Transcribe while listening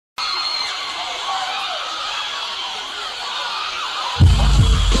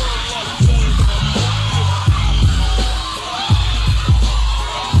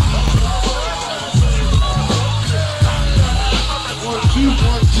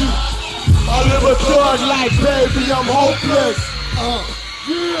I live a thug life, baby, I'm hopeless.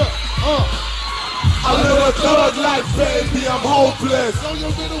 I live a thug life, baby, I'm hopeless. Throw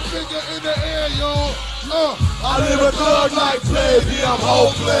your middle finger in the air, y'all. I live a thug life, baby, I'm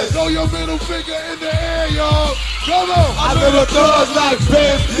hopeless. Throw your middle finger in the air, y'all. Come on. I live a thug life,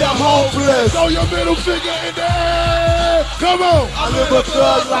 baby, I'm hopeless. Throw your middle finger in the air. Come on. I live a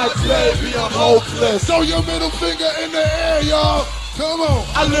thug life, baby, I'm hopeless. Throw your middle finger in the air, y'all. Come on.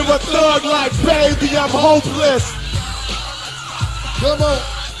 I live a thug life, baby, I'm hopeless. Come on.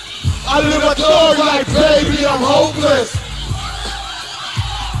 I live a thug life, baby, I'm hopeless.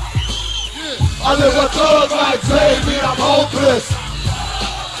 I live a thug life, baby, I'm hopeless.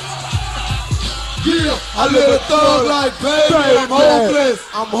 Yeah. I live a thug life, baby, I'm hopeless.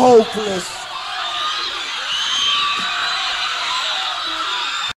 I'm hopeless.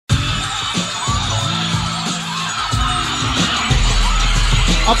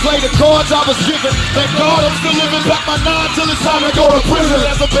 I play the cards I was given. Thank God I'm still living. Back my 9 till it's time to go to prison.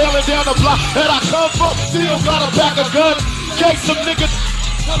 As I'm bailing down the block that I come from, still got a pack of gun. Case some niggas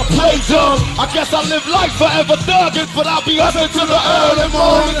wanna play dumb. I guess I live life forever thugging, but I'll be hustling till the early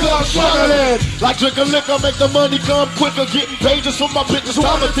morning till I'm struggling. Like drinking liquor, make the money come quicker. Getting pages from my bitches,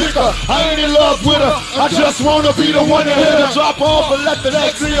 time to ticker. I ain't in love with her, I just wanna be the one to hit her. Drop off and let the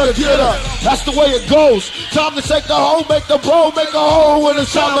next nigga get her. That's the way it goes. Time to take the hoe, make the bro, make a hole when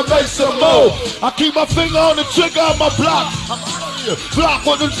it's time to make some more. I keep my finger on the trigger on my block. Block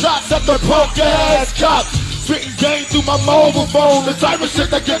with them shots at the punk ass cop. Spitting game through my mobile phone. The type of shit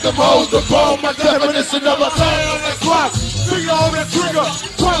that get them hoes the bone. My definition of a thing on that clock. Finger on that trigger.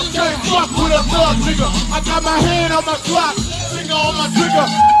 Punk can't fuck with a thug nigga. I got my hand on my clock. Finger on my trigger.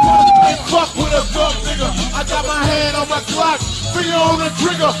 Punk can't fuck with a thug nigga. I got my hand on my clock. Finger on the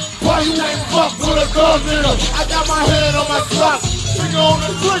trigger. Punk can't fuck with a thug nigga. I got my hand on my clock. Finger on the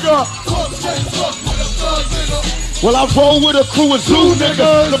trigger. Punk can't fuck with a thug nigga. Well, I roll with a crew of zoo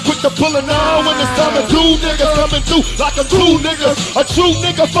niggas. To put the pulling on when it's time to do niggas. Coming through like I'm two niggas. A true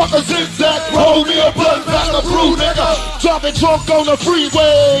nigga fuck a zigzag. Roll me a blunt back a brew nigga. Driving drunk on the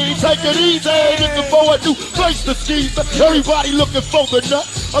freeway. Take it easy. Looking for a new place to ski. Everybody looking for the nut.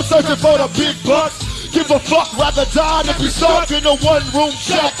 I'm searching for the big bucks. Give a fuck, rather die than be stuck in a one-room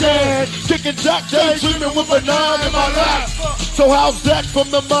shack and kicking jack, daydreaming with a 9 in my lap. So how's that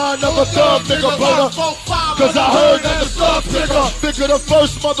from the mind of a thug nigga, brother? Cause I heard that the thug nigga figure the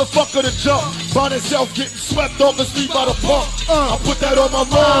first motherfucker to jump. Find himself getting swept off the street by the pump. I put that on my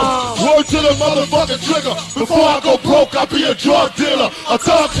mom. Word to the motherfucking trigger. Before I go broke, I'll be a drug dealer, a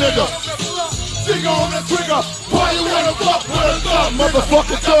thug nigga. Finger on the trigger. Why you wanna fuck with a thug?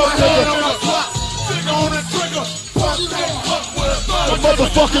 Motherfucking thug nigga. Finger on the trigger. Why you wanna fuck with a thug? A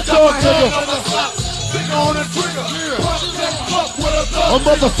motherfucking thug nigga. Finger on the trigger. Why you wanna fuck with a thug? A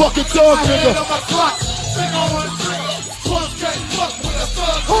motherfucking thug nigga. Finger on the trigger. Why you can't fuck with a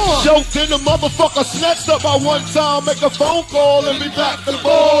thug? Choked in the motherfucker, snatched up by one time. Make a phone call and be back to the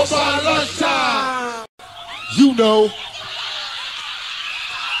ball by lunchtime. You know.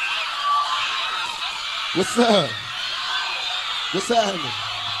 What's up? What's happening?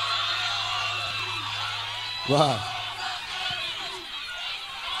 Wow.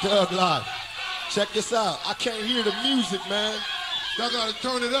 Thug Life. Check this out. I can't hear the music, man. Y'all gotta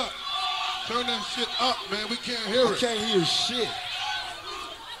turn it up. Turn that shit up, man. We can't hear it. I can't hear shit.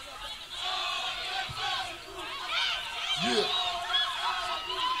 Yeah.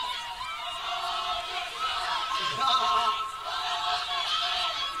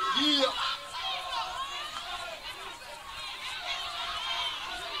 Yeah.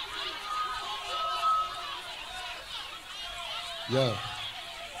 Yo.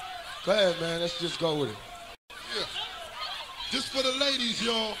 Go ahead, man. Let's just go with it. Yeah. Just for the ladies,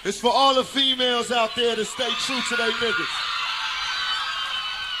 y'all. It's for all the females out there to stay true to their niggas.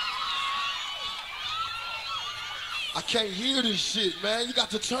 I can't hear this shit, man. You got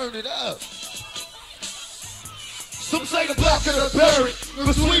to turn it up. Some say the blacker the berry,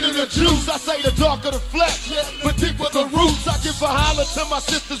 the sweeter the juice. I say the darker the flesh, but deeper the roots. I give a holler to my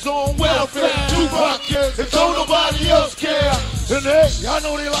sisters on welfare. Tupac cares if don't nobody else care. And hey, I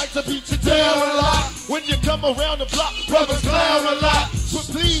know they like to beat you down a lot. When you come around the block, brothers clown a lot. But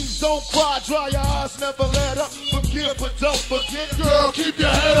please don't cry, dry your eyes, never let up. Forgive but don't forget, girl, keep your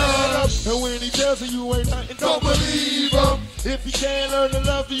head up. And when he tells you you ain't nothing, don't believe him. If he can't learn to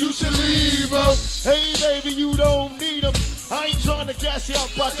love you, you should leave him. Hey baby, you don't need him. I ain't trying to gas you up,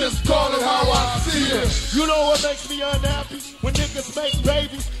 I just call it how I see it. You know what makes me unhappy? When niggas make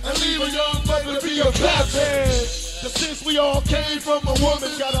babies and leave a young mother to be a bad. Cause since we all came from a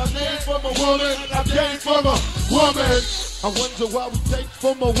woman, got our name from a woman, I came from a woman. I wonder why we take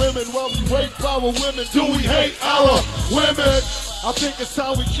from our women, why we rape our women. Do we hate our women? I think it's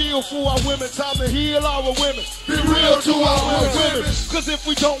time we kill for our women, time to heal our women. Be real to our women, cause if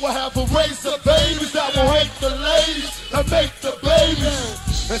we don't, we'll have a race of babies that will hate the ladies and make the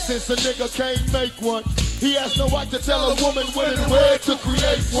babies. And since a nigga can't make one, he has no right to tell a woman when and where to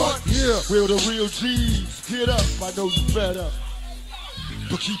create one. Yeah, we're the real G's. Get up, I know you better.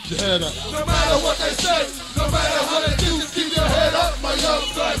 But keep your head up. No matter what they say, no matter what they do, just keep your head up, my young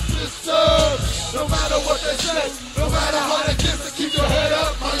black sister. No matter what they say, no matter how they kiss, just keep your head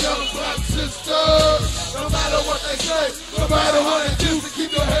up, my young black sister. No matter what they say, no matter what they do, just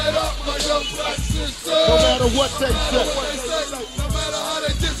keep your head up, my young black sister. No matter what they say, no matter how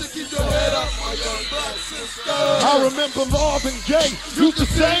they kiss, just keep your head up, my young black sister. I remember Marvin Gaye used to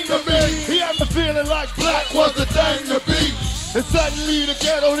sing to me. He had the feeling like black was the thing to be. And suddenly the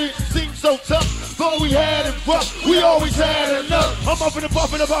ghetto didn't seem so tough. Though we had it rough, we always had enough. I'm up in the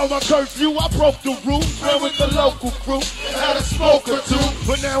buffing about my curfew. I broke the rules, ran with the local crew, had a smoke or two.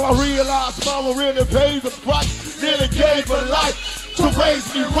 But now I realize mama really paid the price. Nearly gave her life to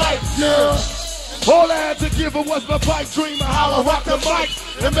raise me right, yeah. All I had to give her was my pipe dream of how I rock the mic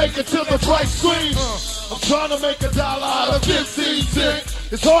and make it till the bright screen. I'm trying to make $1 out of 15 cents.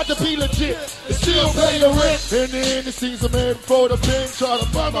 It's hard to be legit and still pay your rent. In the end, it seems I'm heading for the pen, trying to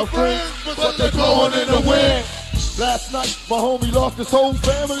find my friends, but they're blowing in the wind. Last night, my homie lost his whole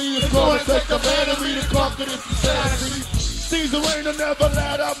family. It's gonna take a man to me to conquer this insanity. Seas of rain will never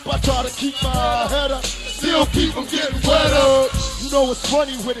let up. I try to keep my head up, still keep them getting wetter. You know it's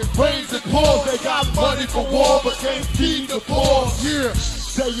funny when it rains and pours. They got money for war, but can't feed the poor. Yeah.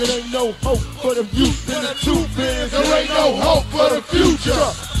 Say it ain't no hope for the youth, and the truth is there ain't no hope for the future.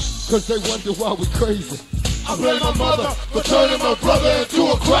 Cause they wonder why we crazy. I blame my mother for turning my brother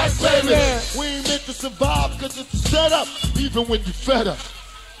into a crack baby. We ain't meant to survive cause it's a setup, even when you fed up.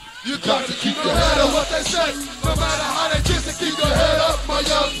 You got to keep your head up, what they say. No matter how they kiss it, keep your head up, my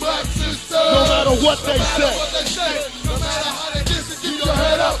young black sister. No matter what they say. No matter how they kiss it, keep your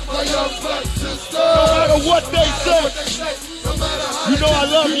head up, my young black sister. No matter what they say. No matter how you know I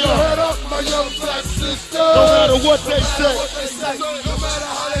love you. Keep your head up, my young black sister. No matter what they say. No matter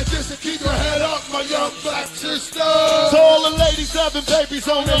how they kiss it, keep your head up, my young black sister. To all the ladies having babies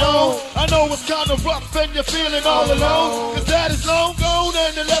on their own, I know it's kind of rough and you're feeling all alone. Cause that is long gone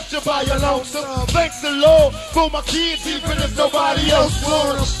and they left you by your lonesome. Thanks the Lord for my kids, even if nobody else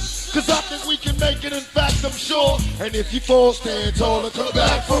for them. Cause I think we can make it, in fact I'm sure. And if you fall, stand tall and come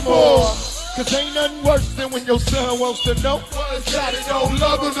back for more. Cause ain't nothing worse than when your son wants to know why his daddy don't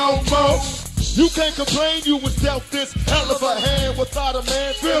love him no more. You can't complain you was dealt this hell of a hand without a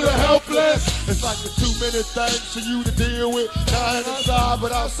man feeling helpless. It's like the too many things for you to deal with. Dying inside,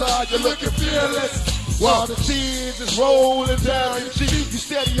 but outside you're looking fearless. While the tears is rolling down your cheek, you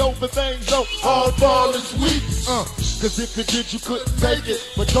steady hoping things don't all fall this week. Cause if it did, you couldn't take it.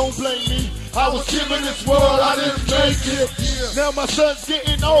 But don't blame me, I was given this world, I didn't make it. Now my son's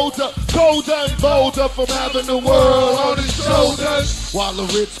getting older, colder and bolder from having the world on his shoulders. While the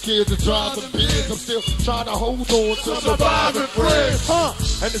rich kids are driving bids, I'm still trying to hold on to surviving friends.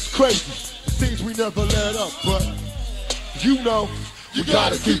 And it's crazy, it seems we never let up, but you know, you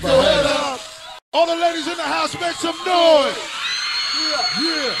gotta keep your head up. All the ladies in the house, make some noise.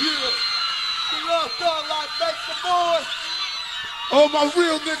 Yeah. The love thug like make some noise. Oh, my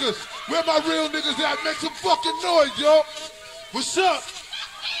real niggas. Where my real niggas at? Make some fucking noise, yo. What's up?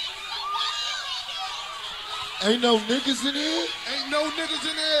 Ain't no niggas in here? Ain't no niggas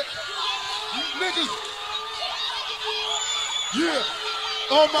in here. Niggas. Yeah.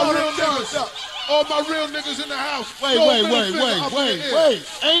 All my real niggas. All my real niggas in the house. Wait.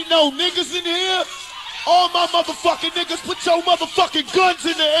 Ain't no niggas in here? All my motherfucking niggas, put your motherfucking guns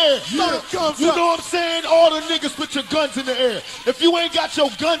in the air. Yeah. You know what I'm saying? All the niggas, put your guns in the air. If you ain't got your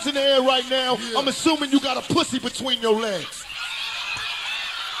guns in the air right now, I'm assuming you got a pussy between your legs.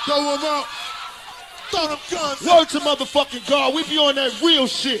 Throw them out. Throw them guns. Word to motherfucking God, we be on that real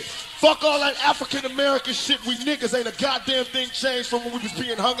shit. Fuck all that African-American shit. We niggas ain't a goddamn thing changed from when we was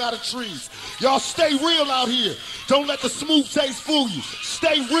being hung out of trees. Y'all stay real out here. Don't let the smooth taste fool you.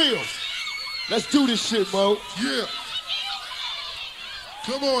 Stay real. Let's do this shit, Mo. Yeah.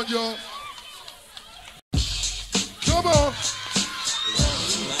 Come on, y'all. Come on.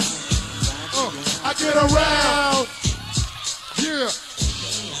 I get around. Yeah.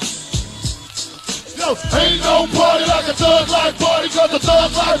 Yo, ain't no party like a thug life party, cause the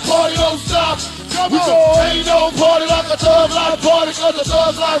thug life party don't stop. Ain't no party like a thug life party, cause the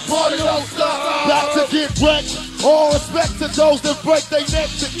thug life party don't stop. Back to get wrecked. All respect to those that break their neck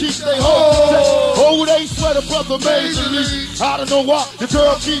to keep their hoes. Oh, they swear the brother majorly. I don't know why the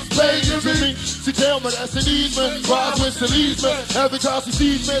girl keeps paging me. She tell me that's an easement, cries when she leaves me. Every time she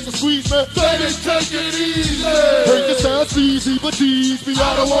sees me, she squeeze me. Baby, take it easy. Take it sounds easy, but tease me.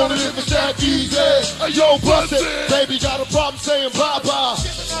 I don't wanna live it that easy. Hey, yo, bust it. Baby got a problem saying bye-bye.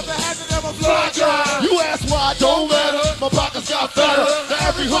 You ask why, don't matter. My pockets got fatter. Now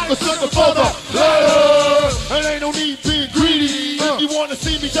every hooker's looking for the letter. And ain't no need being greedy. If you wanna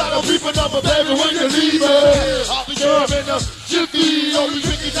see me, dial beep a number, baby, when you leave it. I'll be there in a jiffy. Oh, you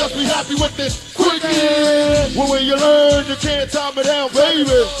think you just be happy with this quickie. Well, when you learn, you can't time it down, baby.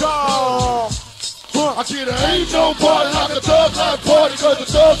 I get it, ain't no party like a thug life party, cause the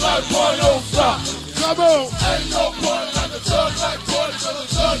thug life party don't stop. Come on. Ain't no party like a thug life party, cause the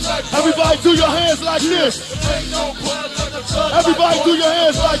thug life party. Everybody do your hands like this. Ain't no party like a thug life Everybody party, do your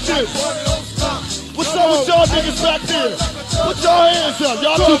hands like this. party don't stop. What's up with y'all niggas back there? Put your hands up.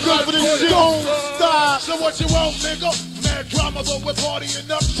 Y'all too good for this shit. Don't stop. So what you want, nigga? Mad drama, but we're partying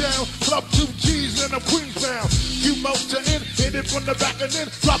uptown. Club 2 G's and a Queensbound. You motor in, hit it from the back and then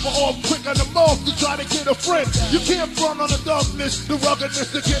drop her off quick on the mouth to try to get a friend. You can't front on the doveness, the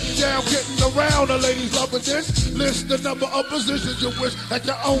ruggedness, the getting down, getting around. The ladies loving this. List the number of positions you wish at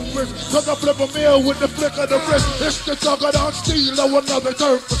your own risk. Cause I flip a meal with the flick of the wrist. It's the Juggernaut on steel or another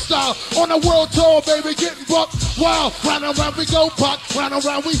third for style. On a world tour, baby, getting bucked. Wow, round and round we go, pop, round and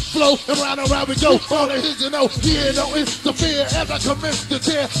round we flow, and round we go. All the hits you know, yeah, no interfere as I commence to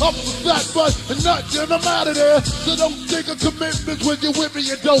tear up the flat butt and nothing, I'm out of there. So don't think of commitments when you're with me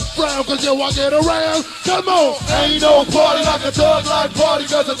and don't frown, cause yo, I get around. Come on! Ain't no party like a thug life party,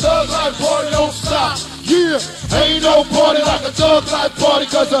 cause a thug life party don't stop. Yeah! Ain't no party like a thug life party,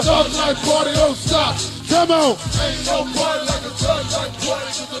 cause a thug life party don't stop. Come on! Ain't no party like a thug life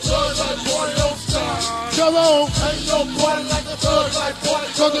party, cause a thug life party don't stop. Come on! Ain't no party like a thug life party,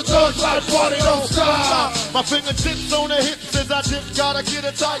 cause a thug life party don't stop. My fingertips on the hips as I dip, gotta get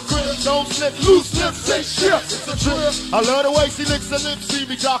a tight grip. Don't slip, loose lips, say shit. It's a trip. I love the way she licks her lips, see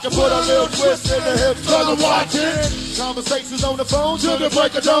me talking, put a little twist in the hips. Cause I'm watching conversations on the phone till the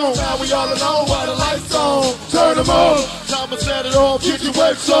break of dawn. Now we all alone while the lights on. Turn them on. Time to set it off, get your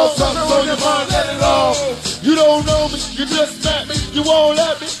webs off. Something on your mind, let it off. You don't know me, you just met me, you won't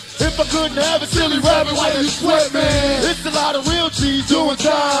let me. If I couldn't have a silly rabbit, why you sweat, man? It's a lot of real G's doing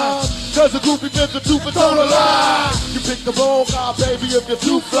time. Cause a groupie been the truth but don't lie. You pick the wrong guy, baby, if you're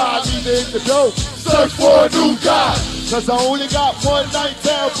too fly. Need to hit the dope, search for a new guy. Cause I only got one night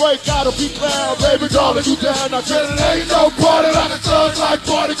down break, gotta be clown, baby, calling you down. I guess it ain't no party like a thug life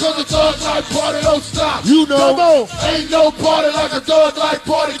party, cause a thug life party don't stop. You know, come on. Ain't no party like a thug life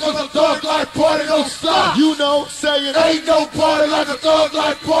party, cause a thug life party don't stop. You know, say it ain't no party like a thug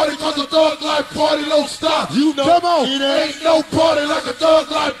life party, cause a thug life party don't stop. You know, come on. It ain't no party like a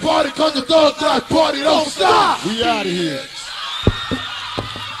thug life party, cause a thug life party don't stop. We out of here.